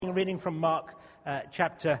morning, reading from Mark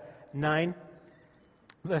chapter 9,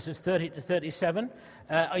 verses 30 to 37.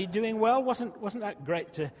 Are you doing well? Wasn't that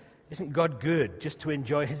great isn't God good, just to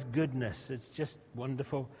enjoy his goodness? It's just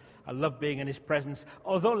wonderful. I love being in his presence.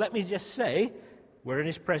 Although, let me just say, we're in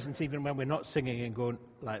his presence even when we're not singing and going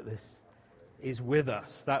like this. He's with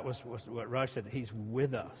us. That was what Raj said. He's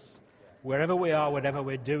with us. Wherever we are, whatever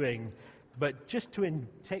we're doing. But just to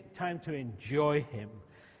take time to enjoy him,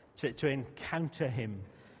 to encounter him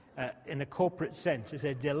in a corporate sense is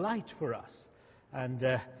a delight for us.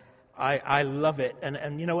 And I love it.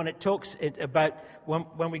 And you know, when it talks about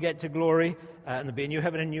when we get to glory, and there'll be a new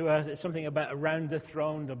heaven and new earth, it's something about around the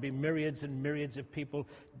throne, there'll be myriads and myriads of people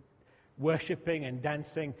worshipping and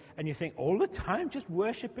dancing, and you think all the time just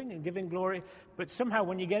worshipping and giving glory. But somehow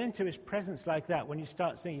when you get into his presence like that, when you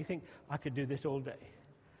start singing, you think, I could do this all day.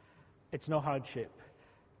 It's no hardship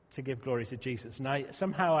to give glory to Jesus. And I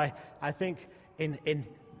think in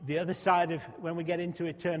the other side of when we get into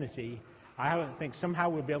eternity, I think somehow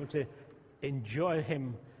we'll be able to enjoy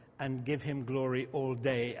him and give him glory all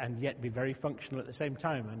day and yet be very functional at the same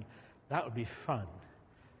time. And that would be fun,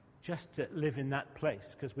 just to live in that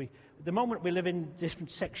place. Because at the moment we live in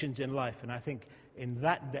different sections in life, and I think in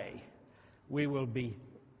that day we will be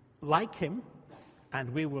like him,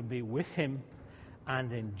 and we will be with him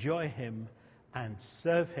and enjoy him and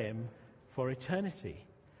serve him for eternity.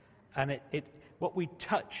 And what we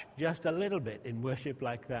touch just a little bit in worship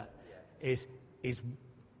like that is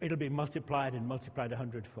it'll be multiplied and multiplied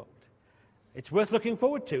 100-fold. It's worth looking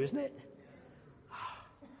forward to, isn't it?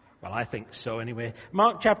 Well, I think so anyway.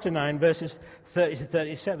 Mark chapter 9, verses 30 to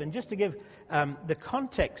 37. Just to give the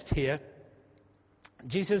context here,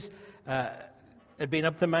 Jesus had been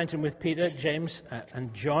up the mountain with Peter, James,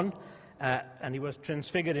 and John, and he was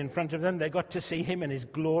transfigured in front of them. They got to see him in his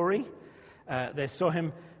glory. They saw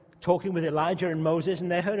him talking with Elijah and Moses,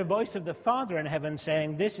 and they heard a voice of the Father in heaven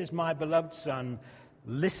saying, "This is my beloved Son,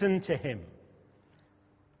 listen to him."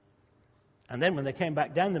 And then when they came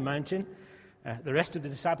back down the mountain, the rest of the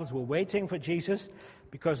disciples were waiting for Jesus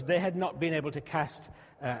because they had not been able to cast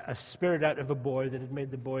a spirit out of a boy that had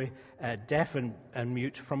made the boy deaf and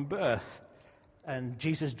mute from birth. And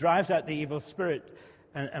Jesus drives out the evil spirit.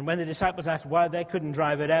 And when the disciples asked why they couldn't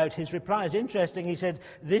drive it out, his reply is interesting. He said,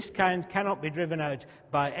 "This kind cannot be driven out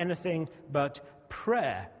by anything but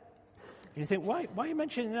prayer." And you think, why are you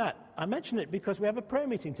mentioning that? I mention it because we have a prayer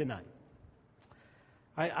meeting tonight.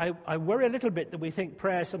 I worry a little bit that we think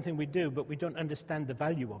prayer is something we do, but we don't understand the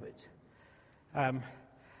value of it.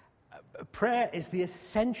 Prayer is an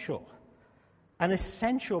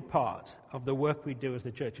essential part of the work we do as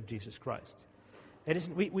the Church of Jesus Christ. It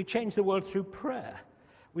isn't. We change the world through prayer.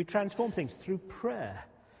 We transform things through prayer.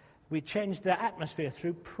 We change the atmosphere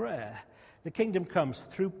through prayer. The kingdom comes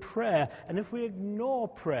through prayer. And if we ignore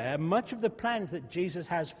prayer, much of the plans that Jesus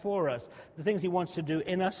has for us, the things he wants to do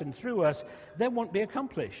in us and through us, they won't be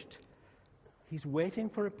accomplished. He's waiting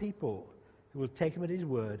for a people who will take him at his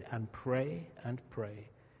word and pray and pray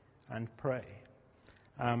and pray.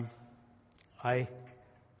 I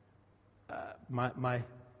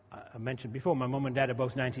mentioned before, my mum and dad are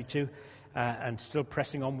both 92 and still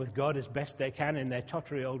pressing on with God as best they can in their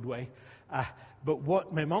tottery old way. But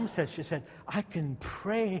what my mum says, she said, I can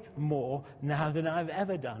pray more now than I've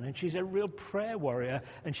ever done. And she's a real prayer warrior.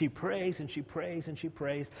 And she prays and she prays and she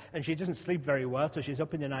prays. And she doesn't sleep very well, so she's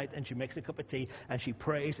up in the night and she makes a cup of tea and she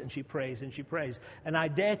prays and she prays and she prays. And I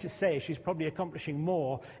dare to say she's probably accomplishing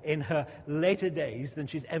more in her later days than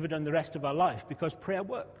she's ever done the rest of her life, because prayer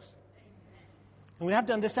works. And we have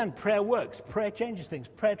to understand prayer works. Prayer changes things.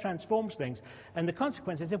 Prayer transforms things. And the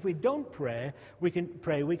consequence is if we don't pray, we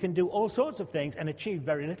can do all sorts of things and achieve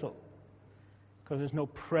very little, because there's no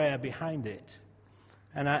prayer behind it.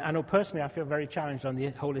 And I know personally I feel very challenged on the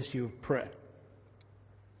whole issue of prayer.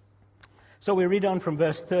 So we read on from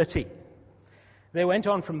verse 30. They went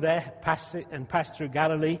on from there passed through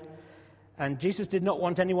Galilee, and Jesus did not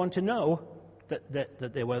want anyone to know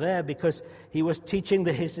that they were there, because he was teaching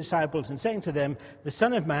his disciples and saying to them, "The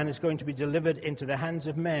Son of Man is going to be delivered into the hands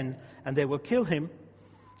of men, and they will kill him.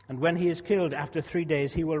 And when he is killed, after 3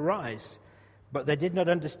 days he will rise." But they did not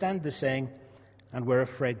understand the saying and were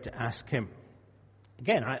afraid to ask him.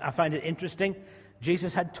 Again, I find it interesting.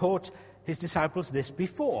 Jesus had taught his disciples this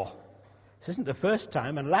before. This isn't the first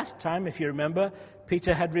time. And last time, if you remember,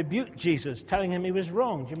 Peter had rebuked Jesus, telling him he was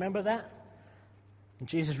wrong. Do you remember that? And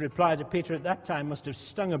Jesus' reply to Peter at that time must have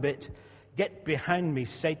stung a bit. "Get behind me,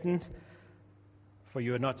 Satan, for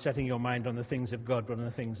you are not setting your mind on the things of God, but on the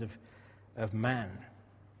things of man."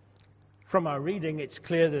 From our reading, it's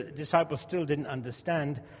clear that the disciples still didn't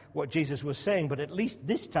understand what Jesus was saying, but at least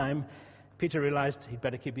this time, Peter realized he'd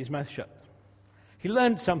better keep his mouth shut. He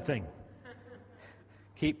learned something.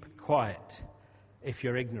 Keep quiet if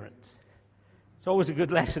you're ignorant. It's always a good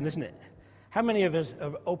lesson, isn't it? How many of us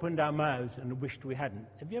have opened our mouths and wished we hadn't?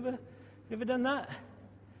 Have you ever done that?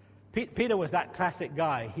 Peter was that classic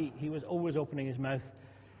guy. He was always opening his mouth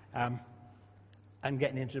and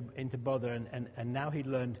getting into bother, and now he'd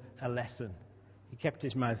learned a lesson. He kept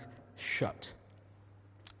his mouth shut.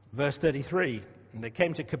 Verse 33, they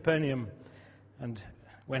came to Capernaum, and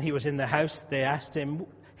when he was in the house, he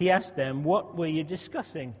asked them, "What were you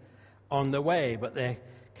discussing on the way?" But they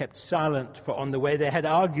kept silent, for on the way they had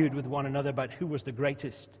argued with one another about who was the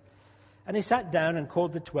greatest. And he sat down and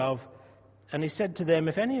called the 12, and he said to them,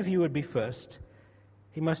 "If any of you would be first,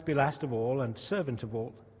 he must be last of all and servant of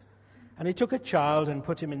all." And he took a child and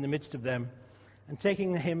put him in the midst of them, and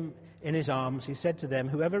taking him in his arms, he said to them,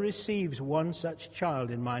 "Whoever receives one such child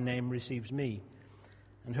in my name receives me,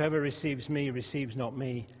 and whoever receives me receives not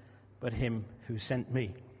me, but him who sent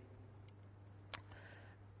me."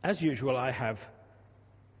 As usual, I have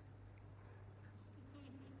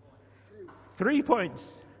 3 points.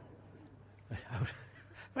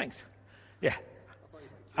 Thanks. Yeah.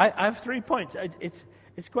 I have 3 points.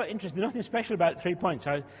 It's quite interesting. Nothing special about 3 points.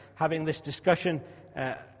 I was having this discussion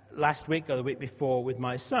last week or the week before with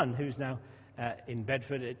my son, who's now in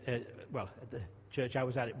Bedford, at the church I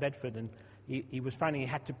was at Bedford, and he was finding he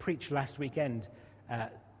had to preach last weekend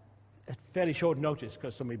at fairly short notice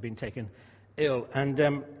because somebody had been taken ill.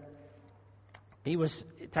 And he was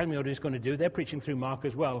telling me what he was going to do. They're preaching through Mark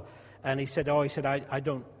as well. And he said, I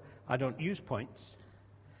don't use points.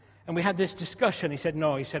 And we had this discussion. He said,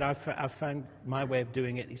 no, I've found my way of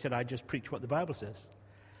doing it. He said, I just preach what the Bible says.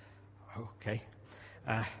 Okay.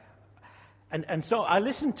 And so I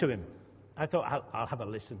listened to him. I thought, I'll have a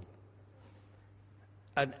listen.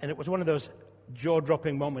 And it was one of those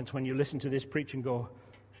jaw-dropping moments when you listen to this preach and go,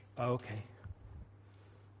 oh, okay.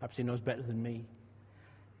 Perhaps he knows better than me.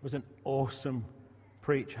 It was an awesome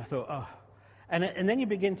preach. I thought, oh. And then you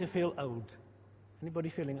begin to feel old. Anybody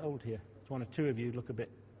feeling old here? It's one or two of you look a bit,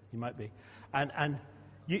 you might be. And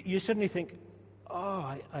you suddenly think,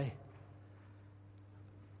 oh,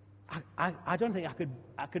 I don't think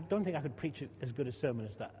I could preach as good a sermon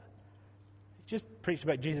as that. Just preach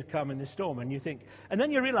about Jesus calming the storm, and you think, and then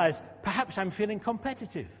you realize, perhaps I'm feeling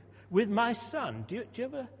competitive with my son. Do you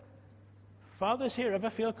ever, fathers here, ever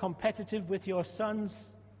feel competitive with your sons?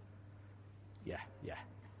 Yeah.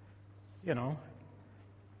 You know,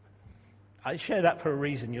 I share that for a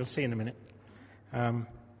reason. You'll see in a minute.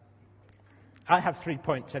 I have 3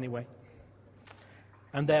 points anyway,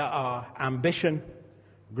 and they are ambition,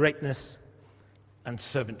 greatness, and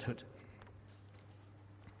servanthood.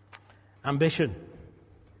 Ambition.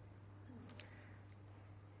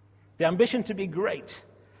 The ambition to be great,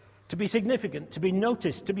 to be significant, to be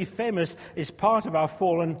noticed, to be famous is part of our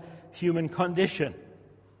fallen human condition.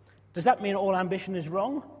 Does that mean all ambition is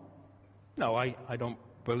wrong? No, I don't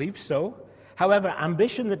believe so. However,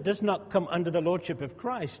 ambition that does not come under the lordship of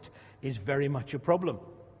Christ is very much a problem.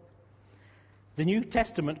 The New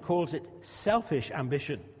Testament calls it selfish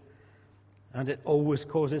ambition, and it always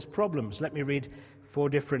causes problems. Let me read 4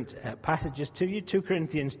 different passages to you. 2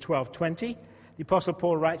 Corinthians 12:20. The Apostle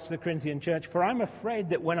Paul writes to the Corinthian church, "For I'm afraid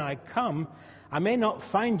that when I come, I may not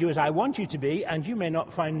find you as I want you to be, and you may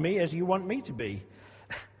not find me as you want me to be."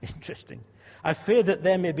 Interesting. "I fear that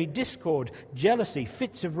there may be discord, jealousy,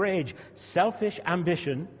 fits of rage, selfish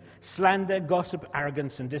ambition, slander, gossip,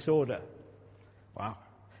 arrogance, and disorder." Wow.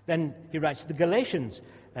 Then he writes to the Galatians,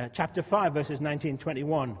 chapter 5, verses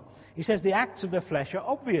 19-21. He says, "The acts of the flesh are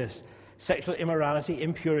obvious: sexual immorality,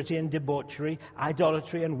 impurity and debauchery,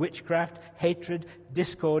 idolatry and witchcraft, hatred,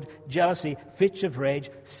 discord, jealousy, fits of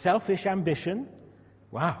rage, selfish ambition."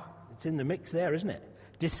 Wow, it's in the mix there, isn't it?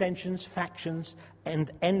 "Dissensions, factions,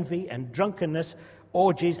 and envy and drunkenness,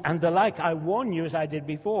 orgies, and the like. I warn you, as I did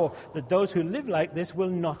before, that those who live like this will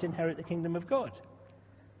not inherit the kingdom of God."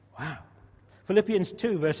 Wow. Philippians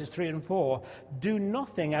 2, verses 3 and 4. "Do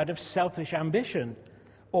nothing out of selfish ambition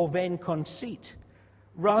or vain conceit.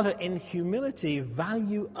 Rather, in humility,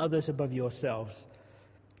 value others above yourselves,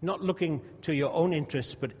 not looking to your own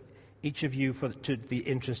interests, but each of you to the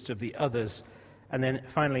interests of the others." And then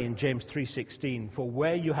finally in James 3:16, "For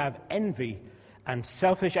where you have envy and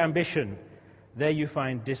selfish ambition, there you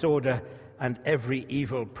find disorder and every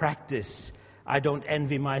evil practice." I don't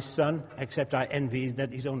envy my son, except I envy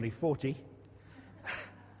that he's only 40.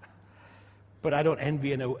 But I don't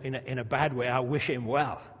envy in a bad way. I wish him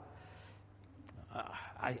well.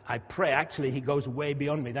 I pray, actually, he goes way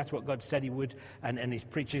beyond me. That's what God said he would, and his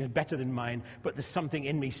preaching is better than mine. But there's something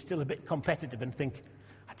in me still a bit competitive and think,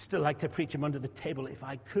 I'd still like to preach them under the table if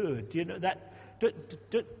I could. You know that.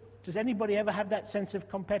 Does anybody ever have that sense of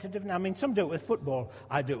competitiveness? I mean, some do it with football.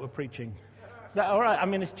 I do it with preaching. Is that all right? I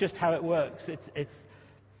mean, it's just how it works. It's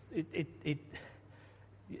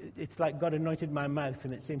like God anointed my mouth,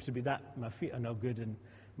 and it seems to be that. My feet are no good, and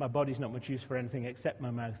my body's not much use for anything except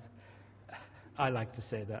my mouth. I like to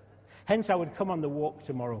say that. Hence, I would come on the walk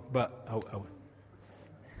tomorrow, but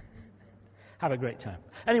have a great time.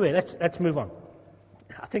 Anyway, let's move on.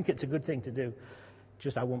 I think it's a good thing to do.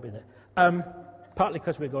 Just I won't be there. Partly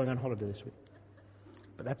because we're going on holiday this week.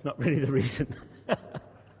 But that's not really the reason.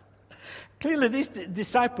 Clearly, these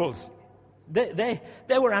disciples, they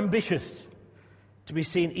were ambitious to be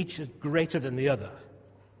seen each as greater than the other.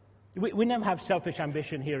 We never have selfish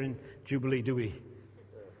ambition here in Jubilee, do we?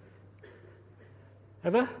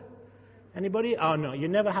 Ever? Anybody? Oh, no, you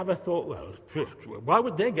never have a thought, well, why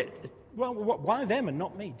would they get... Well, why them and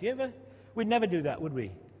not me? Do you ever? We'd never do that, would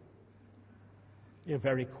we? You're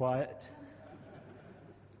very quiet.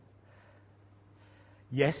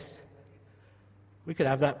 Yes, we could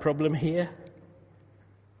have that problem here.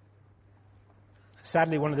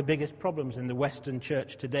 Sadly, one of the biggest problems in the Western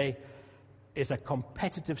church today is a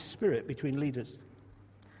competitive spirit between leaders.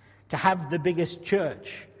 To have the biggest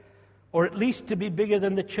church, or at least to be bigger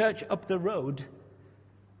than the church up the road,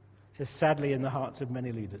 is sadly in the hearts of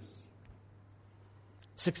many leaders.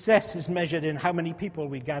 Success is measured in how many people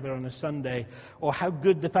we gather on a Sunday, or how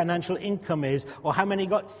good the financial income is, or how many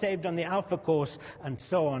got saved on the Alpha course, and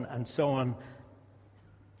so on and so on.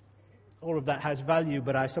 All of that has value,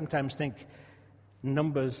 but I sometimes think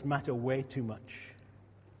numbers matter way too much.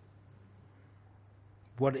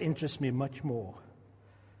 What interests me much more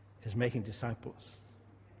is making disciples.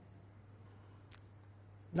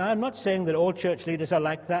 Now, I'm not saying that all church leaders are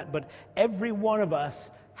like that, but every one of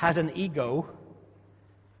us has an ego.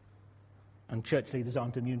 And church leaders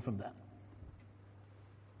aren't immune from that.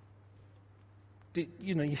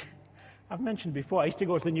 I've mentioned before, I used to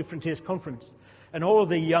go to the New Frontiers Conference, and all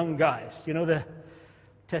the young guys, the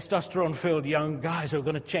testosterone-filled young guys who are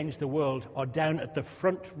going to change the world are down at the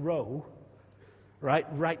front row,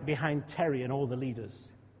 right behind Terry and all the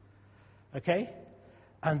leaders. Okay?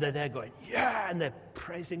 And they're there going, yeah, and they're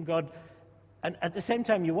praising God. And at the same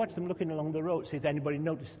time, you watch them looking along the road, see if anybody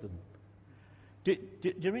noticed them. Do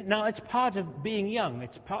you mean? Now, it's part of being young.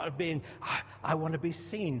 It's part of being, I want to be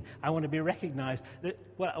seen. I want to be recognized.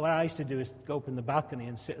 What I used to do is go up in the balcony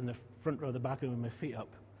and sit in the front row of the balcony with my feet up.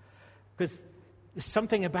 Because there's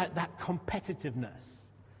something about that competitiveness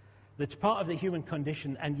that's part of the human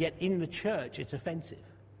condition, and yet in the church, it's offensive.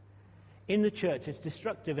 In the church, it's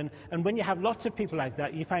destructive. And when you have lots of people like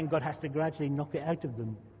that, you find God has to gradually knock it out of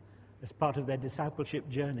them as part of their discipleship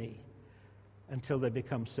journey until they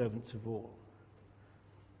become servants of all.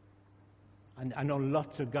 And I know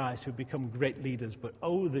lots of guys who become great leaders, but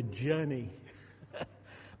the journey.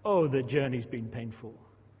 The journey's been painful.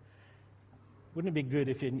 Wouldn't it be good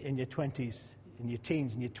if in your 20s, in your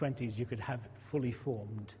teens and your 20s, you could have fully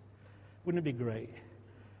formed? Wouldn't it be great?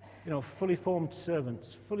 Fully formed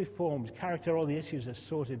servants, fully formed character, all the issues are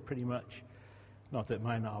sorted pretty much. Not that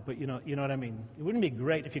mine are, but you know what I mean. It wouldn't be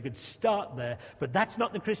great if you could start there, but that's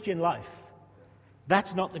not the Christian life.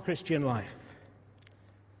 That's not the Christian life.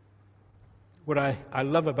 What I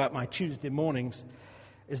love about my Tuesday mornings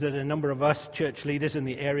is that a number of us church leaders in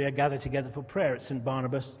the area gather together for prayer at St.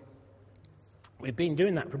 Barnabas. We've been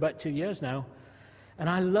doing that for about 2 years now. And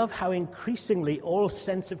I love how increasingly all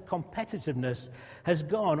sense of competitiveness has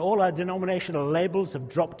gone. All our denominational labels have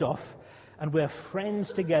dropped off. And we're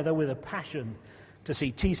friends together with a passion to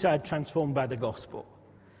see Teesside transformed by the gospel.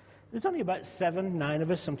 There's only about 7, 9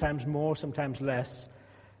 of us, sometimes more, sometimes less.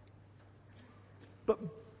 But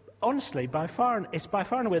honestly, it's by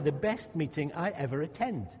far and away the best meeting I ever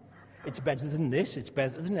attend. It's better than this, it's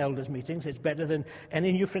better than elders' meetings, it's better than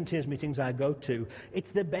any New Frontiers meetings I go to.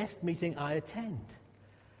 It's the best meeting I attend.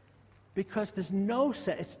 Because there's no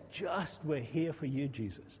set, it's just, we're here for you,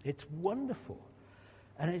 Jesus. It's wonderful.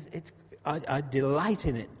 And I delight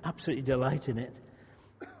in it, absolutely delight in it.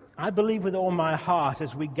 I believe with all my heart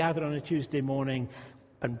as we gather on a Tuesday morning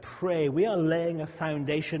and pray, we are laying a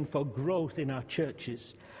foundation for growth in our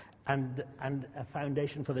churches and a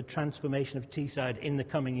foundation for the transformation of Teesside in the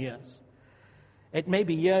coming years. It may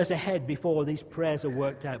be years ahead before these prayers are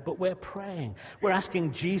worked out, but we're praying. We're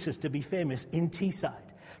asking Jesus to be famous in Teesside.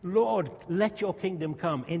 Lord, let your kingdom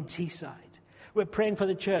come in Teesside. We're praying for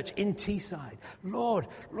the church in Teesside. Lord,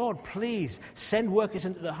 please send workers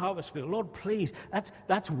into the harvest field. Lord, please.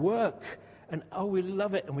 That's work. And we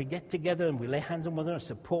love it. And we get together and we lay hands on one another and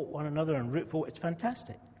support one another and root for it. It's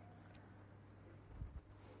fantastic.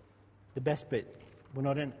 The best bit We're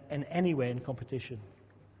not in any way in competition.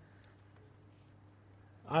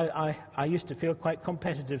 I used to feel quite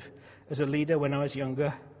competitive as a leader when I was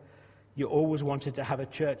younger. You always wanted to have a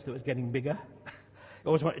church that was getting bigger. You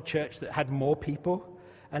always wanted a church that had more people.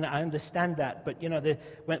 And I understand that. But,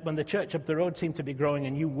 when the church up the road seemed to be growing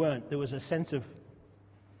and you weren't, there was a sense of,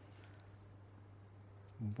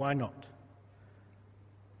 why not?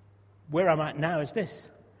 Where I'm at now is this.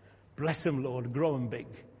 Bless them, Lord, grow them big.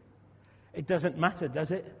 It doesn't matter,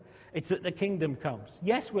 does it? It's that the kingdom comes.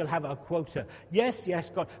 Yes, we'll have our quota. Yes,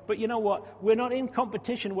 God. But you know what? We're not in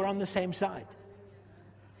competition. We're on the same side.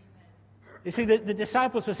 You see, the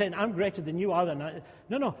disciples were saying, I'm greater than you are.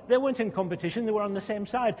 No, they weren't in competition. They were on the same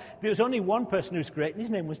side. There was only one person who's great, and his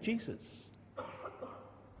name was Jesus. I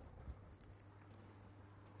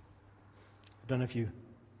don't know if you're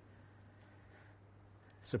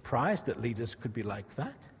surprised that leaders could be like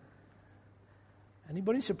that.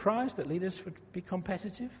 Anybody surprised that leaders would be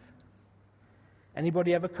competitive?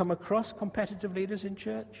 Anybody ever come across competitive leaders in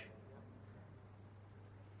church?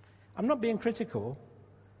 I'm not being critical.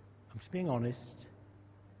 I'm just being honest.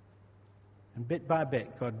 And bit by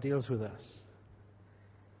bit, God deals with us.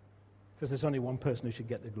 Because there's only one person who should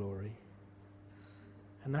get the glory.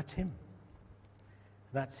 And that's Him.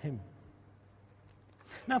 That's Him.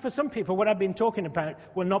 Now, for some people, what I've been talking about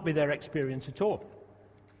will not be their experience at all.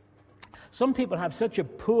 Some people have such a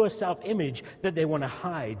poor self-image that they want to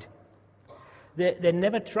hide. They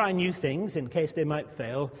never try new things in case they might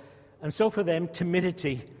fail. And so for them,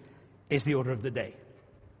 timidity is the order of the day.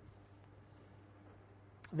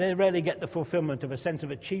 They rarely get the fulfillment of a sense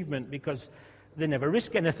of achievement because they never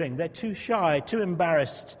risk anything. They're too shy, too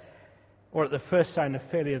embarrassed, or at the first sign of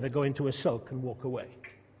failure, they go into a sulk and walk away.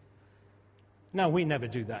 Now, we never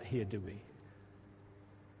do that here, do we?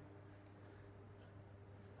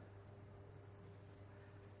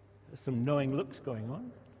 There's some knowing looks going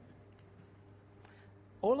on.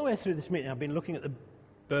 All the way through this meeting, I've been looking at the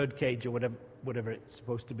bird cage or whatever it's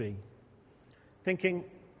supposed to be, thinking,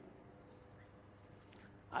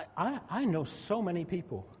 I know so many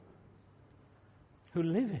people who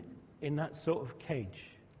live in that sort of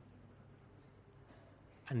cage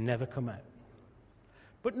and never come out.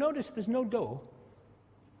 But notice there's no door.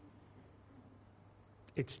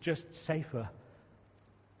 It's just safer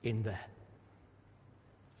in there.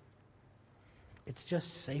 It's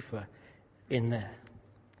just safer in there.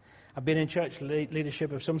 I've been in church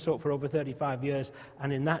leadership of some sort for over 35 years,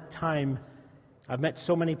 and in that time, I've met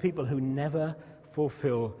so many people who never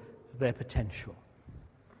fulfill their potential.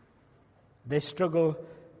 They struggle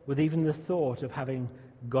with even the thought of having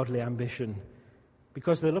godly ambition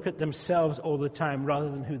because they look at themselves all the time rather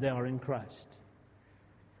than who they are in Christ.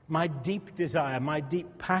 My deep desire, my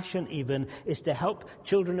deep passion even, is to help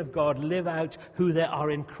children of God live out who they are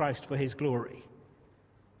in Christ for His glory.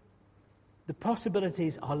 The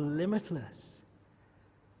possibilities are limitless.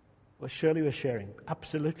 Well, Shirley was sharing.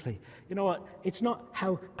 Absolutely. You know what? It's not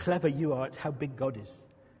how clever you are, it's how big God is.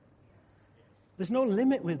 There's no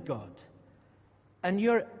limit with God. And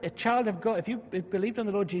you're a child of God. If you believed in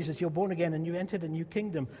the Lord Jesus, you're born again and you entered a new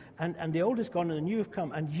kingdom. And the old is gone and the new have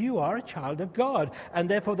come. And you are a child of God. And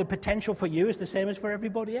therefore the potential for you is the same as for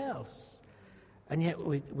everybody else. And yet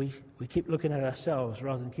we keep looking at ourselves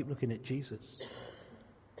rather than keep looking at Jesus.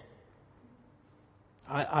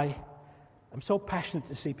 I'm so passionate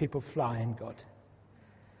to see people fly in God.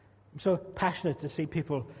 I'm so passionate to see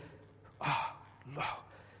people,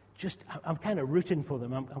 I'm kind of rooting for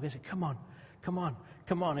them. I'm going to say, come on.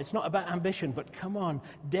 It's not about ambition, but come on.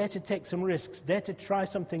 Dare to take some risks. Dare to try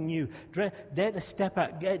something new. Dare to step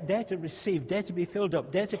out. Dare to receive. Dare to be filled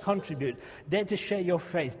up. Dare to contribute. Dare to share your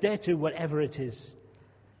faith. Dare to whatever it is.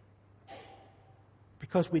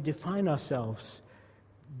 Because we define ourselves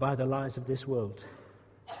by the lies of this world,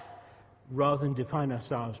 rather than define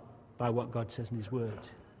ourselves by what God says in His Word.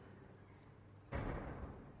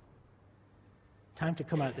 Time to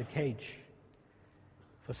come out the cage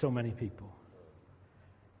for so many people.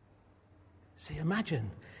 See,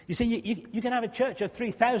 imagine. You see, you can have a church of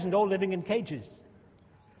 3,000 all living in cages.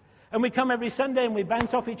 And we come every Sunday and we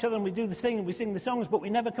bounce off each other and we do the thing and we sing the songs, but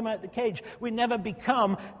we never come out the cage. We never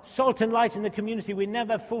become salt and light in the community. We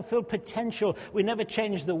never fulfill potential. We never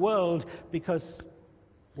change the world because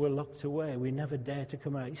we're locked away. We never dare to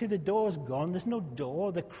come out. You see, the door's gone. There's no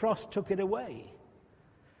door. The cross took it away.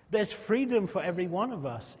 There's freedom for every one of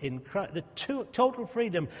us in Christ. The total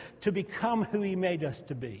freedom to become who He made us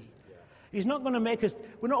to be. He's not going to make us,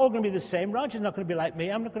 we're not all going to be the same. Raj is not going to be like me.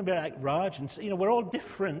 I'm not going to be like Raj. And, we're all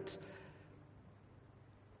different.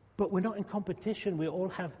 But we're not in competition. We all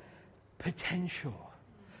have potential,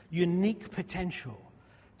 unique potential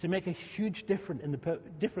to make a huge difference in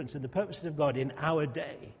the purposes of God in our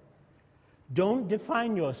day. Don't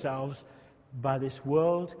define yourselves by this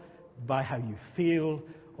world, by how you feel,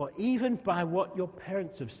 or even by what your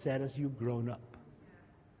parents have said as you've grown up.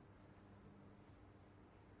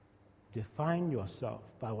 Define yourself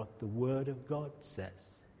by what the Word of God says.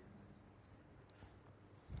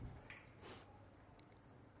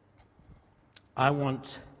 I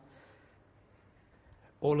want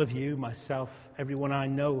all of you, myself, everyone I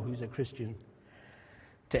know who's a Christian,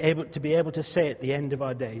 to be able to say at the end of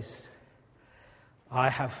our days, I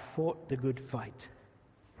have fought the good fight.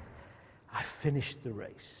 I've finished the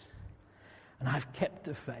race. And I've kept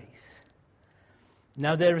the faith.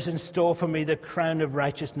 Now there is in store for me the crown of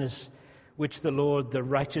righteousness, which the Lord, the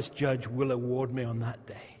righteous judge, will award me on that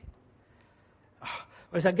day.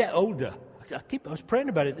 As I get older, I was praying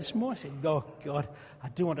about it this morning. I said, oh, God, I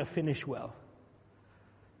do want to finish well.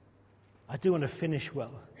 I do want to finish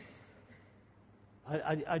well.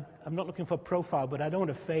 I'm not looking for profile, but I don't want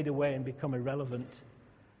to fade away and become irrelevant.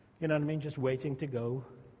 You know what I mean? Just waiting to go.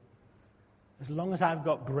 As long as I've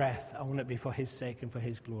got breath, I want it to be for His sake and for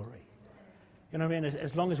His glory. You know what I mean?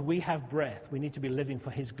 As long as we have breath, we need to be living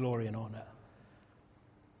for His glory and honor.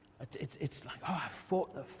 It's like, I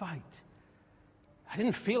fought the fight. I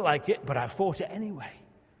didn't feel like it, but I fought it anyway.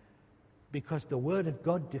 Because the Word of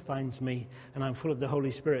God defines me, and I'm full of the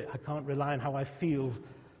Holy Spirit. I can't rely on how I feel,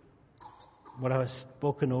 what I was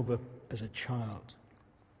spoken over as a child.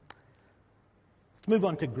 Let's move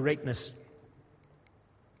on to greatness.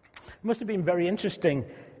 It must have been very interesting,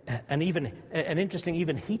 and even an interesting,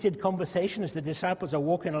 even heated conversation as the disciples are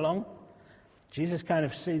walking along. Jesus kind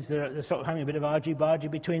of sees they're sort of having a bit of argy-bargy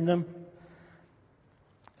between them.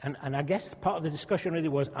 And I guess part of the discussion really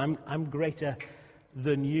was, I'm greater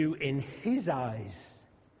than you in His eyes.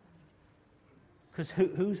 Because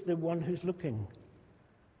who's the one who's looking?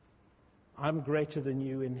 I'm greater than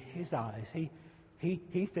you in His eyes.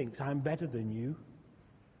 He thinks I'm better than you.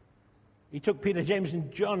 He took Peter, James,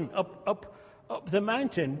 and John up the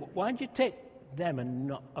mountain. Why'd you take them and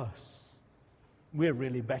not us? We're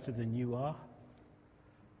really better than you are.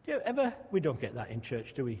 Do you ever? We don't get that in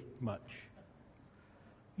church, do we? Much.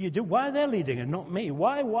 You do. Why are they leading and not me?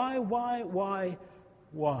 Why? Why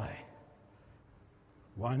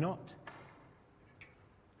not?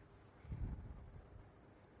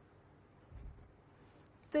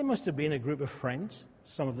 They must have been a group of friends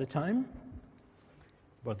some of the time,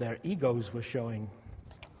 but their egos were showing.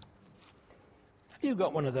 Have you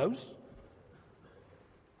got one of those?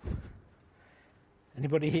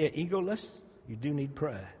 Anybody here egoless? You do need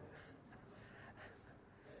prayer.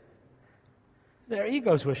 Their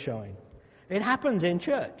egos were showing. It happens in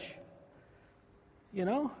church. You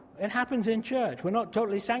know, it happens in church. We're not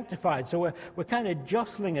totally sanctified, so we're kind of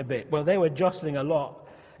jostling a bit. Well, they were jostling a lot.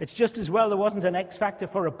 It's just as well there wasn't an X factor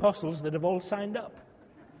for apostles that have all signed up.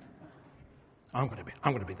 I'm going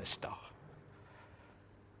to be the star.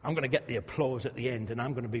 I'm going to get the applause at the end, and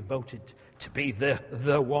I'm going to be voted to be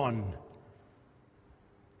the one.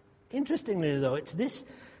 Interestingly, though, it's this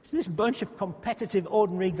bunch of competitive,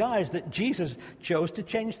 ordinary guys that Jesus chose to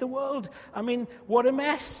change the world. I mean, what a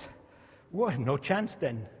mess. Well, no chance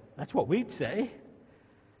then. That's what we'd say.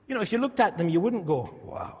 You know, if you looked at them, you wouldn't go,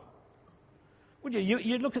 wow. Would you?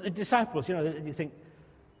 You'd look at the disciples, you know, and you think,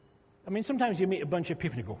 I mean, sometimes you meet a bunch of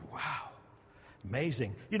people and you go, wow,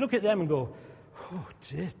 amazing. You look at them and go, oh,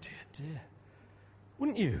 dear.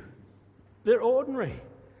 Wouldn't you? They're ordinary.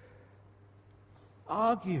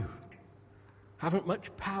 Argue. Haven't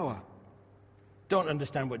much power. Don't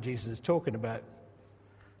understand what Jesus is talking about.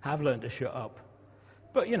 Have learned to shut up.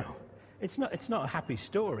 But, you know, it's not a happy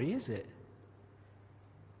story, is it?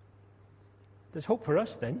 There's hope for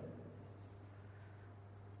us then.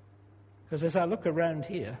 Because as I look around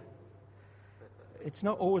here, it's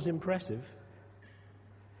not always impressive.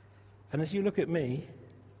 And as you look at me,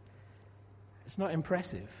 it's not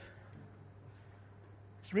impressive.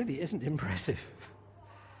 It really isn't impressive.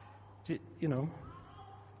 You know,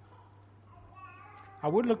 I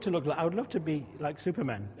would love to be like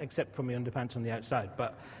Superman, except for my underpants on the outside.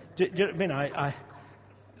 But do you know what I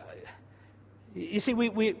mean? You see,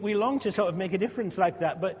 we long to sort of make a difference like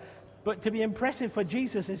that, but to be impressive for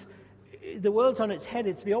Jesus is the world's on its head.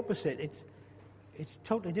 It's the opposite. It's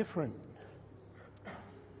totally different.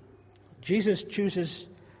 Jesus chooses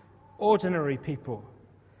ordinary people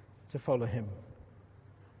to follow Him.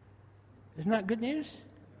 Isn't that good news?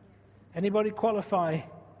 Anybody qualify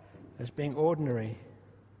as being ordinary?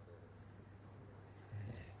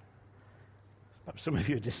 Perhaps some of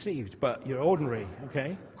you are deceived, but you're ordinary,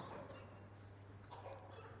 okay?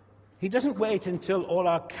 He doesn't wait until all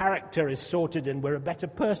our character is sorted and we're a better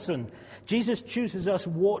person. Jesus chooses us,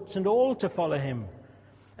 warts and all, to follow him,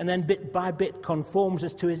 and then bit by bit conforms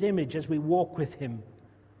us to his image as we walk with him.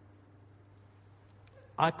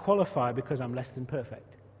 I qualify because I'm less than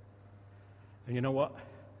perfect. And you know what?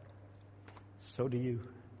 So do you.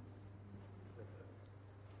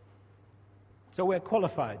 So we're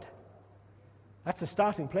qualified. That's the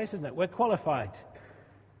starting place, isn't it? We're qualified.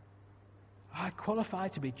 I qualify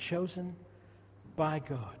to be chosen by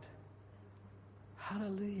God.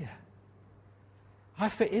 Hallelujah. I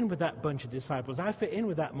fit in with that bunch of disciples. I fit in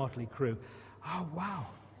with that motley crew. Oh, wow.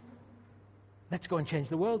 Let's go and change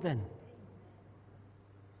the world then.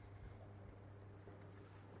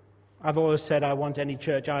 I've always said I want any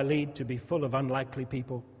church I lead to be full of unlikely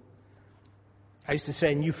people. I used to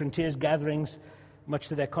say in New Frontiers gatherings, much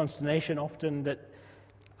to their consternation often, that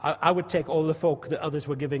I would take all the folk that others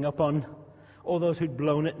were giving up on, all those who'd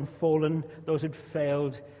blown it and fallen, those who'd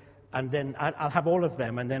failed, and then I'll have all of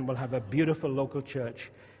them, and then we'll have a beautiful local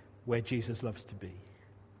church where Jesus loves to be.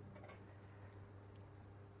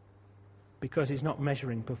 Because he's not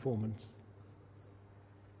measuring performance.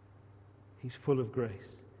 He's full of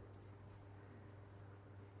grace.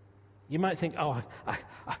 You might think, oh,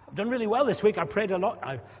 I've done really well this week. I prayed a lot.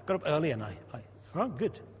 I got up early and oh,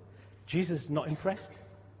 good. Jesus is not impressed.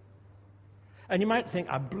 And you might think,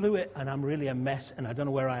 I blew it and I'm really a mess and I don't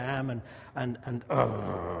know where I am and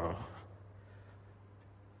oh.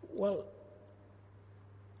 Well,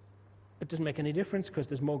 it doesn't make any difference because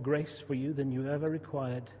there's more grace for you than you ever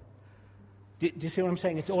required. Do you see what I'm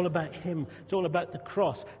saying? It's all about him. It's all about the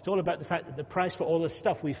cross. It's all about the fact that the price for all the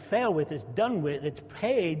stuff we fail with is done with. It's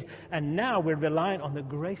paid. And now we're reliant on the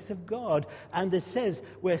grace of God. And it says,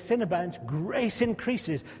 where sin abounds, grace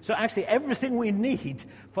increases. So actually everything we need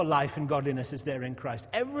for life and godliness is there in Christ.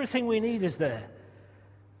 Everything we need is there.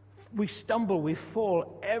 We stumble, we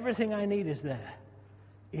fall. Everything I need is there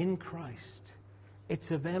in Christ.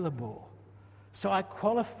 It's available. So I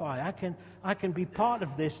qualify. I can be part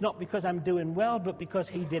of this, not because I'm doing well, but because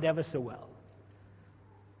he did ever so well.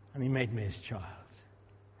 And he made me his child.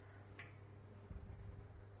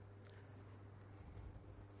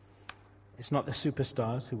 It's not the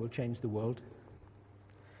superstars who will change the world.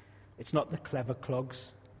 It's not the clever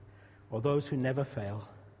clogs or those who never fail.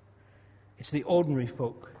 It's the ordinary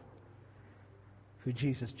folk who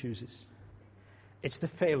Jesus chooses. It's the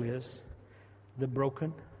failures, the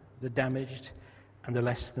broken, the damaged, and the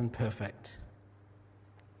less than perfect.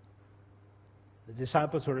 The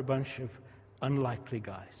disciples were a bunch of unlikely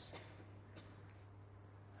guys.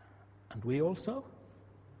 And we also?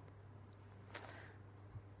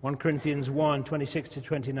 1 Corinthians 1, 26 to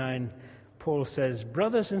 29, Paul says,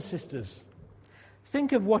 "Brothers and sisters,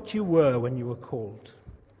 think of what you were when you were called.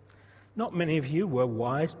 Not many of you were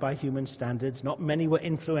wise by human standards. Not many were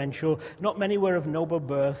influential. Not many were of noble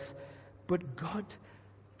birth. But God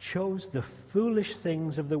chose the foolish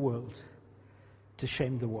things of the world to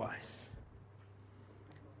shame the wise.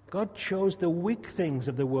 God chose the weak things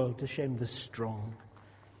of the world to shame the strong.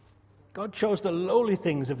 God chose the lowly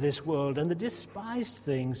things of this world and the despised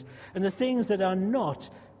things and the things that are not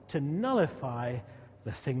to nullify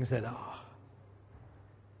the things that are,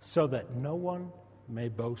 so that no one may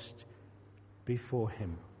boast before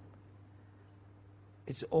him."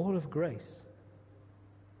 It's all of grace.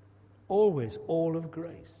 Always all of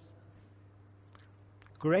grace.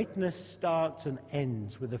 Greatness starts and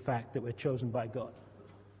ends with the fact that we're chosen by God.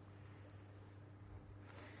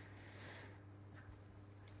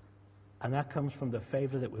 And that comes from the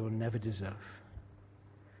favor that we will never deserve.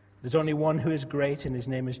 There's only one who is great, and his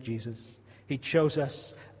name is Jesus. He chose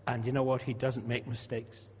us, and you know what? He doesn't make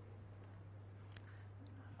mistakes.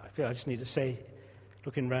 I feel I just need to say,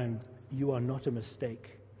 looking around, you are not a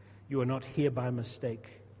mistake. You are not here by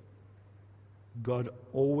mistake. God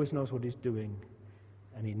always knows what he's doing,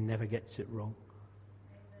 and he never gets it wrong.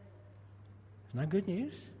 Isn't that good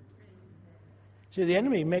news? So the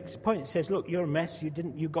enemy makes a point. He says, look, you're a mess.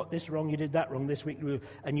 You got this wrong. You did that wrong this week.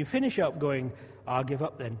 And you finish up going, I'll give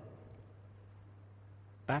up then.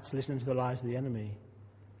 That's listening to the lies of the enemy.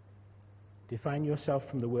 Define yourself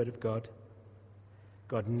from the Word of God.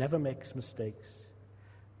 God never makes mistakes.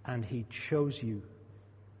 And he chose you.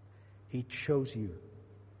 He chose you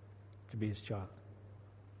to be his child.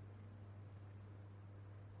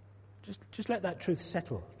 Just let that truth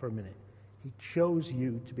settle for a minute. He chose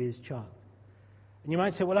you to be his child. And you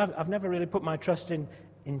might say, well, I've never really put my trust in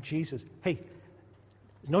Jesus. Hey,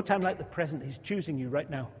 there's no time like the present. He's choosing you right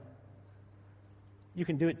now. You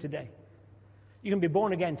can do it today. You can be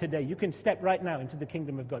born again today. You can step right now into the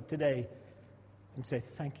kingdom of God today and say,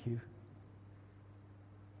 thank you.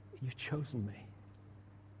 You've chosen me.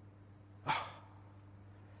 Oh,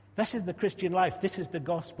 this is the Christian life. This is the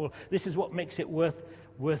gospel. This is what makes it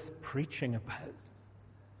worth preaching about.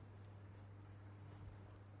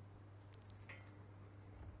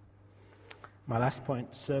 My last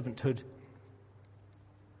point, servanthood.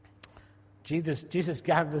 Jesus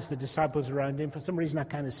gathers the disciples around him. For some reason, I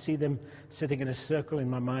kind of see them sitting in a circle in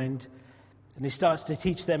my mind. And he starts to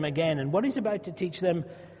teach them again. And what he's about to teach them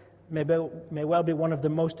may well be one of the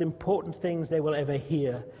most important things they will ever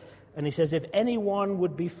hear. And he says, if anyone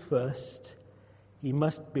would be first, he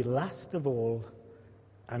must be last of all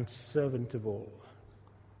and servant of all.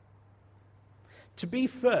 To be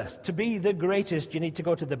first, to be the greatest, you need to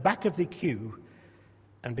go to the back of the queue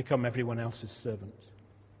and become everyone else's servant.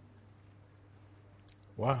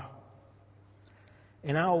 Wow.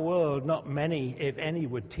 In our world, not many, if any,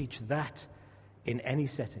 would teach that in any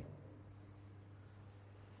setting.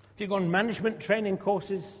 If you go on management training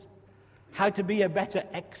courses, how to be a better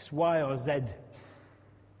X, Y, or Z,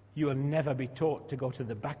 you will never be taught to go to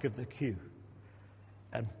the back of the queue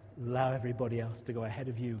and allow everybody else to go ahead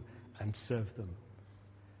of you and serve them.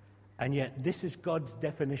 And yet, this is God's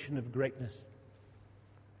definition of greatness.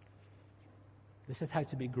 This is how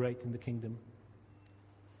to be great in the kingdom.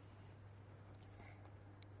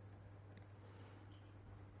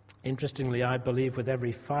 Interestingly, I believe with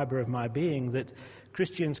every fiber of my being that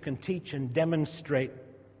Christians can teach and demonstrate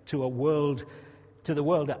to the world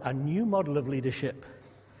a new model of leadership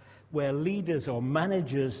where leaders or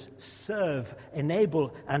managers serve,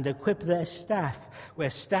 enable, and equip their staff, where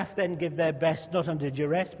staff then give their best not under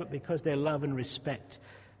duress but because they love and respect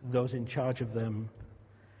those in charge of them.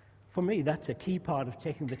 For me, that's a key part of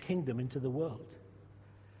taking the kingdom into the world.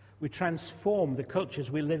 We transform the cultures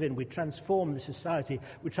we live in. We transform the society.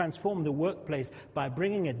 We transform the workplace by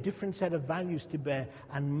bringing a different set of values to bear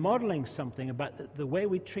and modeling something about the way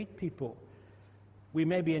we treat people. We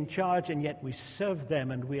may be in charge, and yet we serve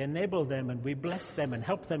them, and we enable them, and we bless them, and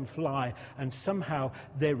help them fly, and somehow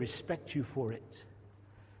they respect you for it.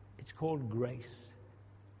 It's called grace.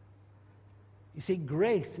 You see,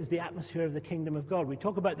 grace is the atmosphere of the kingdom of God. We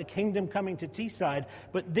talk about the kingdom coming to Teesside,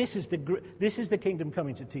 but this is the kingdom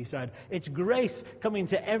coming to Teesside. It's grace coming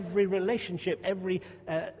to every relationship, every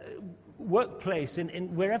workplace,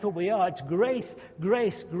 in wherever we are. It's grace,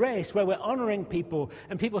 grace, grace, where we're honoring people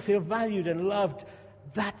and people feel valued and loved.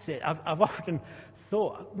 That's it. I've often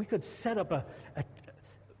thought we could set up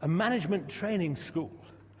a management training school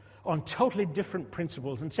on totally different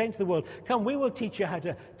principles and saying to the world, come, we will teach you how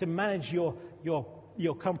to manage your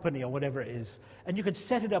company or whatever it is. And you could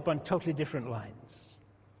set it up on totally different lines.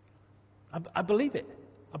 I believe it.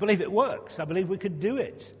 I believe it works. I believe we could do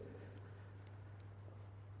it.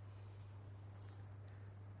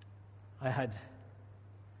 I had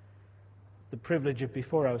the privilege of,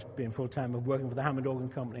 before I was being full-time, of working for the Hammond Organ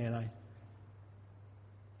Company, and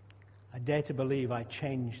I dare to believe I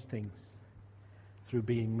changed things through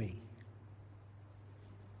being me.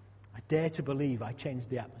 I dare to believe I changed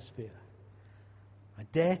the atmosphere. I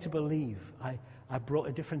dare to believe I brought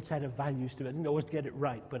a different set of values to it. I didn't always get it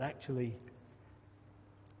right, but actually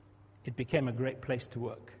it became a great place to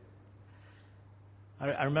work.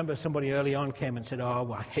 I remember somebody early on came and said, oh,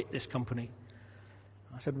 well, I hate this company.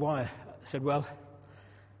 I said, why? I said, well,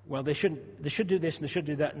 they should do this and they should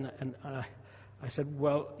do that. And I said,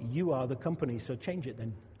 well, you are the company, so change it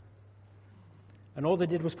then. And all they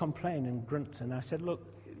did was complain and grunt. And I said, look,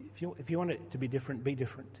 if you want it to be different, be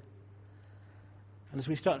different. And as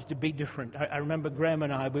we started to be different, I remember Graham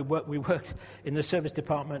and I, we worked in the service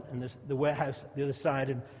department and the warehouse the other side,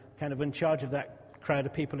 and kind of in charge of that crowd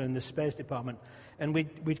of people in the spares department. And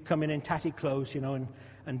we'd come in tatty clothes,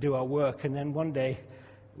 and do our work. And then one day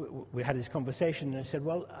we had this conversation, and I said,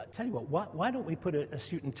 well, I'll tell you what, why don't we put a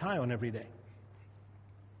suit and tie on every day?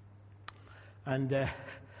 And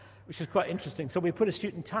which was quite interesting. So we put a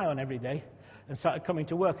suit and tie on every day and started coming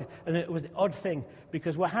to work. And it was the odd thing,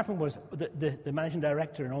 because what happened was the managing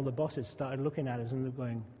director and all the bosses started looking at us and they're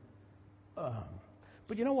going,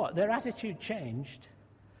 But you know what? Their attitude changed,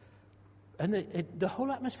 and the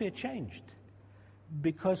whole atmosphere changed,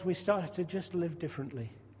 because we started to just live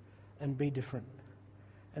differently and be different.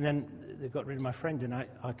 And then they got rid of my friend, and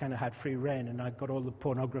I kind of had free rein, and I got all the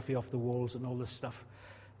pornography off the walls and all the stuff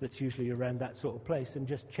that's usually around that sort of place, and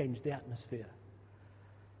just changed the atmosphere.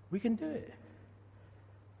 We can do it.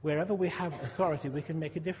 Wherever we have authority, we can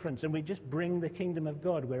make a difference, and we just bring the kingdom of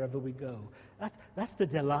God wherever we go. That's the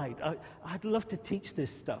delight. I'd love to teach this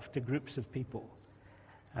stuff to groups of people.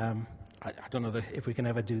 I don't know if we can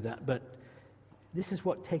ever do that, but this is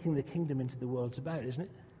what taking the kingdom into the world's about, isn't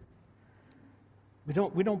it? We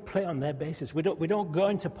don't play on their basis. We don't go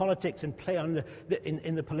into politics and play on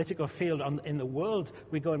in the political field in the world.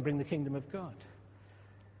 We go and bring the kingdom of God.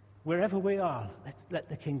 Wherever we are, let's let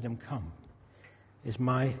the kingdom come. Is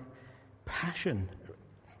my passion.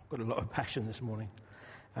 I've got a lot of passion this morning.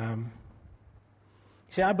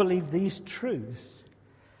 See, I believe these truths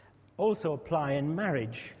also apply in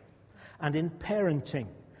marriage and in parenting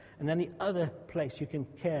and any other place you can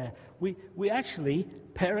care. We actually,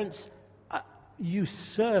 parents, you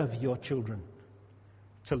serve your children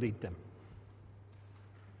to lead them.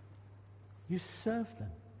 You serve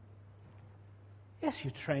them. Yes,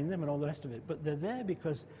 you train them and all the rest of it, but they're there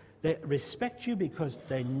because they respect you, because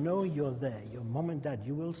they know you're there. Your mom and dad,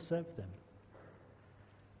 you will serve them.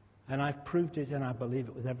 And I've proved it and I believe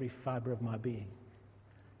it with every fiber of my being.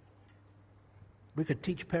 We could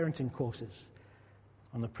teach parenting courses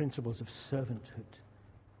on the principles of servanthood.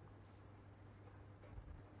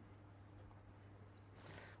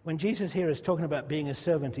 When Jesus here is talking about being a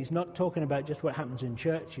servant, he's not talking about just what happens in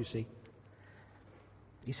church, you see.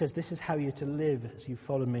 He says, this is how you're to live as you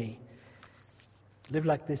follow me. Live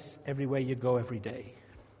like this everywhere you go every day.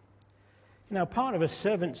 Now, part of a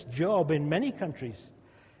servant's job in many countries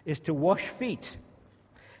is to wash feet.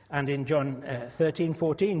 And in John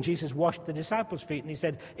 13:14, Jesus washed the disciples' feet, and he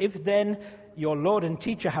said, if I then, your Lord and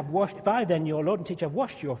teacher, have washed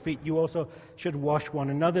your feet, you also should wash one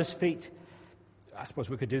another's feet. I suppose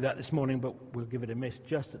we could do that this morning, but we'll give it a miss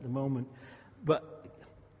just at the moment. But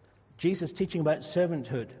Jesus teaching about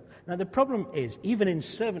servanthood. Now, the problem is, even in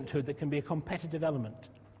servanthood, there can be a competitive element.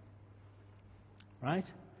 Right?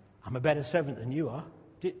 I'm a better servant than you are.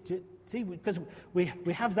 See, because we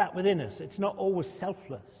have that within us. It's not always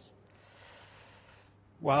selfless.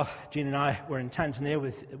 Well, Jean and I were in Tanzania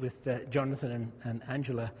with Jonathan and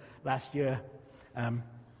Angela last year.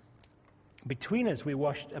 Between us, we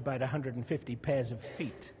washed about 150 pairs of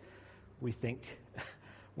feet, we think,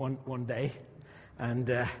 one day. And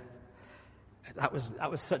that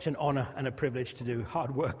was such an honor and a privilege to do.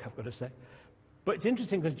 Hard work, I've got to say. But it's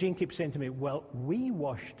interesting because Jean keeps saying to me, well, we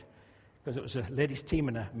washed, because it was a ladies' team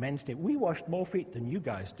and a men's team, we washed more feet than you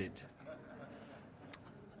guys did.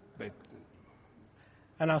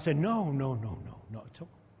 And I'll say, no, not at all.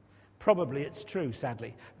 Probably it's true,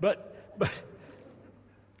 sadly. But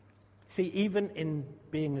see, even in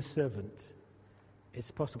being a servant,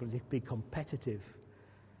 it's possible to be competitive.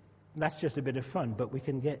 And that's just a bit of fun, but we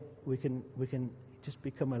can just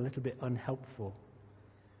become a little bit unhelpful.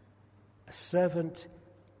 A servant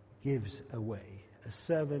gives away. A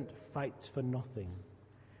servant fights for nothing.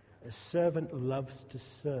 A servant loves to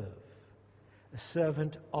serve. A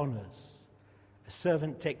servant honors. A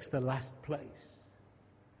servant takes the last place.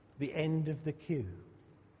 The end of the queue.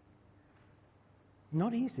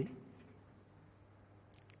 Not easy.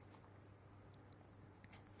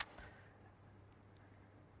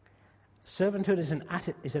 Servanthood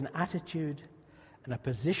is an attitude and a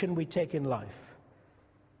position we take in life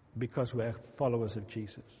because we're followers of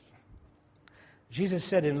Jesus. Jesus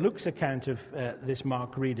said in Luke's account of this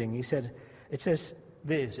Mark reading, it says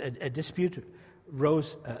this, a dispute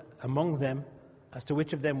rose among them as to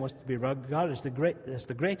which of them was to be regarded as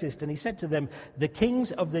the greatest. And he said to them, the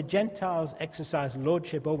kings of the Gentiles exercise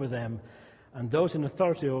lordship over them, and those in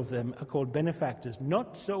authority over them are called benefactors.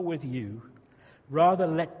 Not so with you. Rather,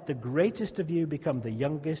 let the greatest of you become the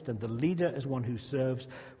youngest, and the leader as one who serves.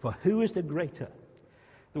 For who is the greater?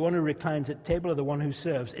 The one who reclines at table or the one who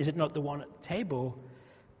serves? Is it not the one at table?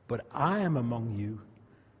 But I am among you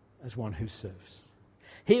as one who serves.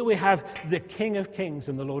 Here we have the King of Kings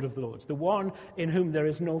and the Lord of Lords, the one in whom there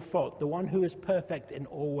is no fault, the one who is perfect in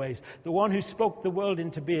all ways, the one who spoke the world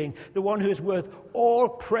into being, the one who is worth all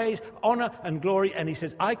praise, honor, and glory. And he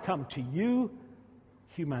says, I come to you,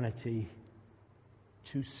 humanity,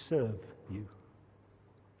 to serve you.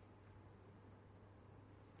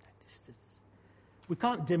 We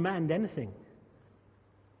can't demand anything.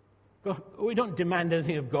 We don't demand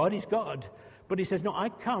anything of God. He's God. But he says, no, I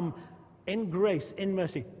come in grace, in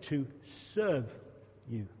mercy, to serve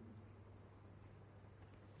you.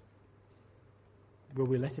 Will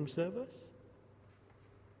we let him serve us?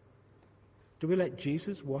 Do we let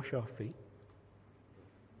Jesus wash our feet?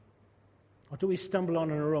 Or do we stumble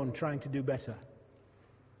on our own trying to do better?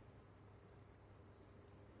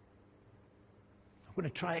 I'm going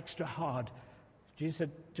to try extra hard. Jesus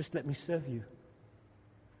said, just let me serve you.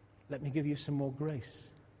 Let me give you some more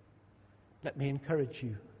grace. Let me encourage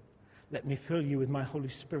you. Let me fill you with my Holy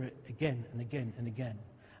Spirit again and again and again.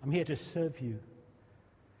 I'm here to serve you.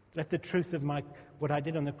 Let the truth of what I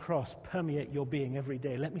did on the cross permeate your being every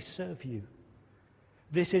day. Let me serve you.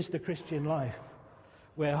 This is the Christian life.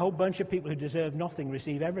 where a whole bunch of people who deserve nothing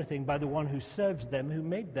receive everything by the one who serves them, who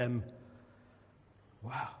made them.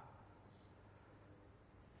 Wow.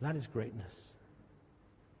 That is greatness.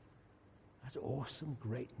 That's awesome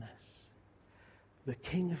greatness. The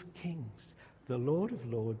King of Kings, the Lord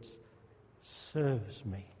of Lords, serves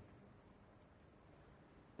me.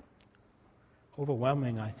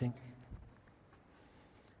 Overwhelming, I think.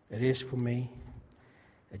 It is for me.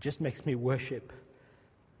 It just makes me worship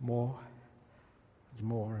more and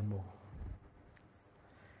more and more.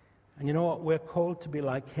 And you know what? We're called to be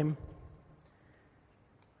like him.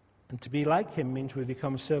 And to be like him means we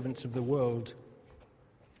become servants of the world.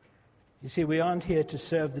 You see, we aren't here to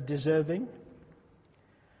serve the deserving,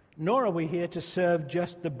 nor are we here to serve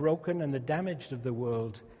just the broken and the damaged of the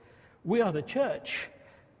world. We are the church,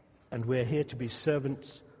 and we're here to be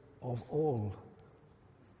servants of all.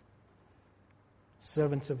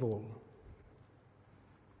 Servants of all.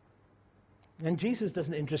 And Jesus does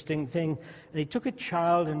an interesting thing. And he took a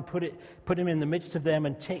child and put him in the midst of them,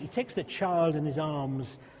 and he takes the child in his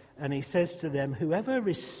arms, and he says to them, "Whoever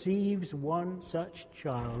receives one such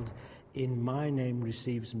child in my name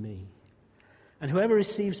receives me. And whoever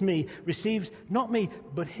receives me receives not me,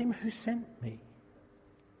 but him who sent me."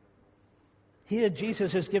 Here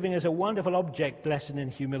Jesus is giving us a wonderful object lesson in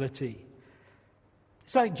humility.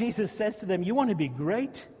 It's like Jesus says to them, you want to be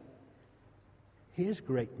great? Here's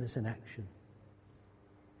greatness in action.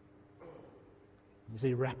 As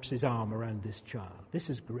he wraps his arm around this child. This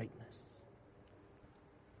is greatness.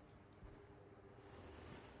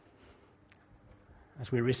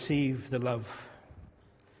 As we receive the love,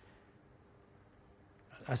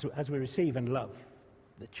 as we receive and love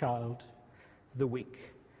the child, the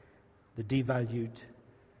weak, the devalued,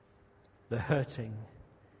 the hurting,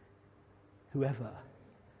 whoever,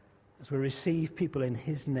 as we receive people in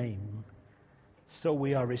his name, so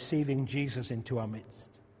we are receiving Jesus into our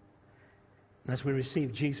midst. And as we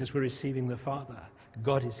receive Jesus, we're receiving the Father.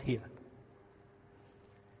 God is here.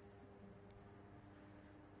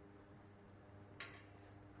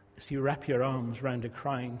 As you wrap your arms around a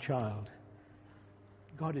crying child,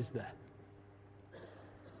 God is there.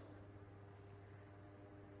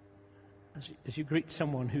 As you greet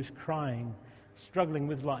someone who's crying, struggling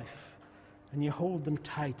with life, and you hold them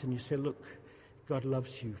tight and you say, look, God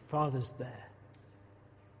loves you. Father's there.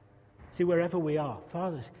 See, wherever we are,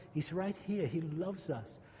 Father's, he's right here. He loves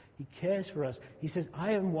us. He cares for us. He says,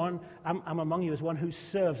 I'm among you as one who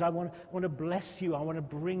serves. I want to bless you. I want to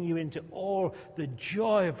bring you into all the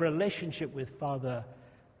joy of relationship with Father.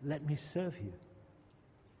 Let me serve you.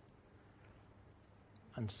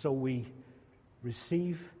 And so we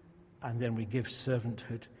receive, and then we give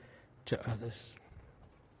servanthood to others.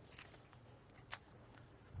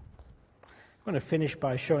 I'm going to finish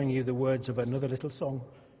by showing you the words of another little song,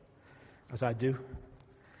 as I do.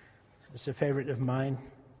 It's a favorite of mine.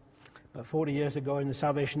 About 40 years ago in the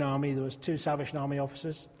Salvation Army, there was two Salvation Army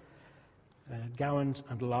officers, Gowans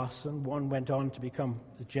and Larson. One went on to become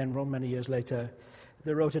the general many years later.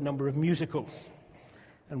 They wrote a number of musicals.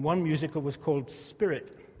 And one musical was called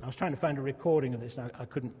Spirit. I was trying to find a recording of this, and I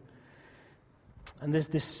couldn't. And there's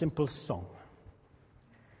this simple song.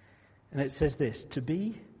 And it says this: to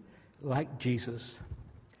be like Jesus,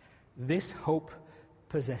 this hope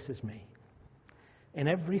possesses me. In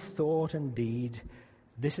every thought and deed,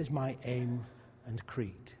 this is my aim and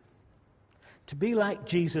creed. To be like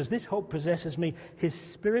Jesus, this hope possesses me. His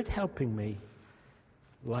Spirit helping me,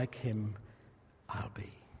 like him I'll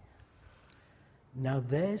be. Now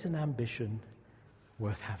there's an ambition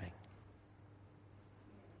worth having.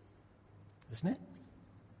 Isn't it?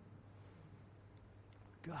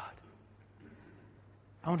 God,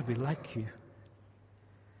 I want to be like you.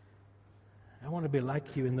 I want to be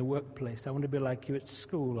like you in the workplace. I want to be like you at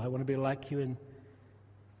school. I want to be like you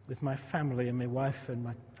with my family and my wife and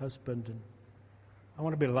my husband. And I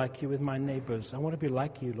want to be like you with my neighbors. I want to be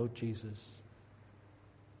like you, Lord Jesus.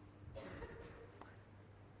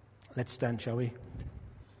 Let's stand, shall we?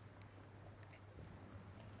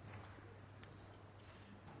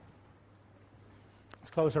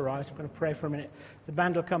 Let's close our eyes. I'm going to pray for a minute. The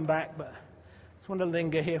band will come back, but I just want to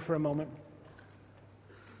linger here for a moment.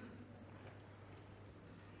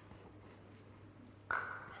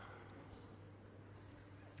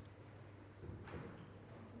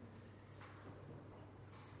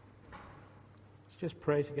 Just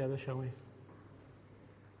pray together, shall we?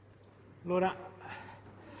 Lord,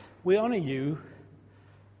 we honor you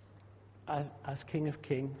as King of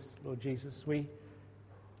Kings, Lord Jesus. We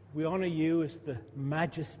honor you as the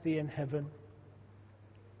majesty in heaven.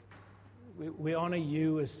 We honor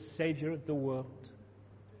you as Savior of the world.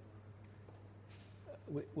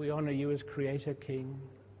 We honor you as Creator, King.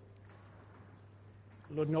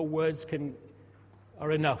 Lord, no words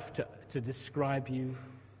are enough to describe you.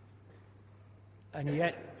 And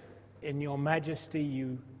yet, in your majesty,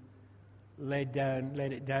 you laid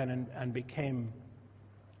it down and became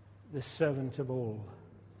the servant of all.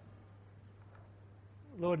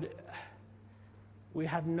 Lord, we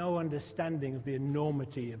have no understanding of the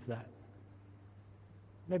enormity of that.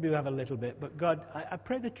 Maybe we have a little bit, but God, I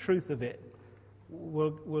pray the truth of it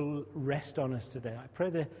will rest on us today. I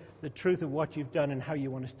pray the truth of what you've done and how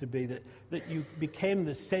you want us to be, that you became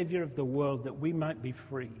the Savior of the world, that we might be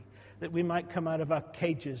free, that we might come out of our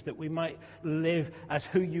cages, that we might live as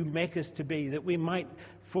who you make us to be, that we might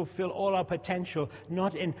fulfill all our potential,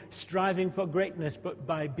 not in striving for greatness, but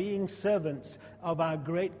by being servants of our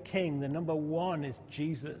great King. The number one is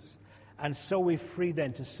Jesus. And so we're free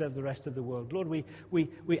then to serve the rest of the world. Lord, we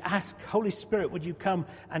ask, Holy Spirit, would you come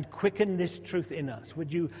and quicken this truth in us?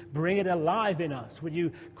 Would you bring it alive in us? Would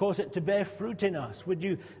you cause it to bear fruit in us? Would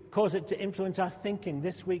you cause it to influence our thinking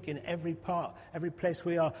this week in every part, every place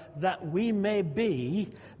we are, that we may be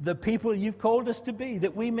the people you've called us to be,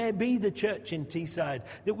 that we may be the church in Teesside,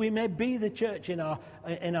 that we may be the church in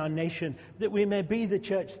our nation, that we may be the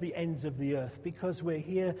church to the ends of the earth, because we're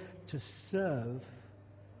here to serve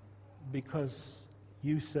because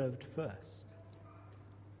you served first.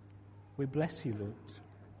 We bless you, Lord.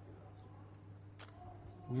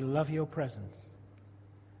 We love your presence.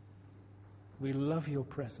 We love your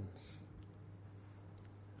presence.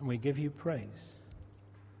 And we give you praise.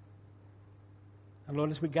 And Lord,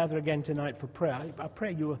 as we gather again tonight for prayer, I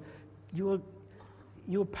pray you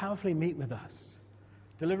will powerfully meet with us.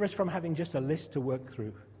 Deliver us from having just a list to work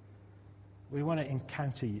through. We want to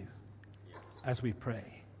encounter you as we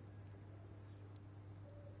pray.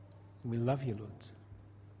 We love you, Lord.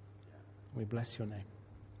 We bless your name.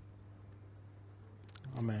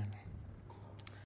 Amen.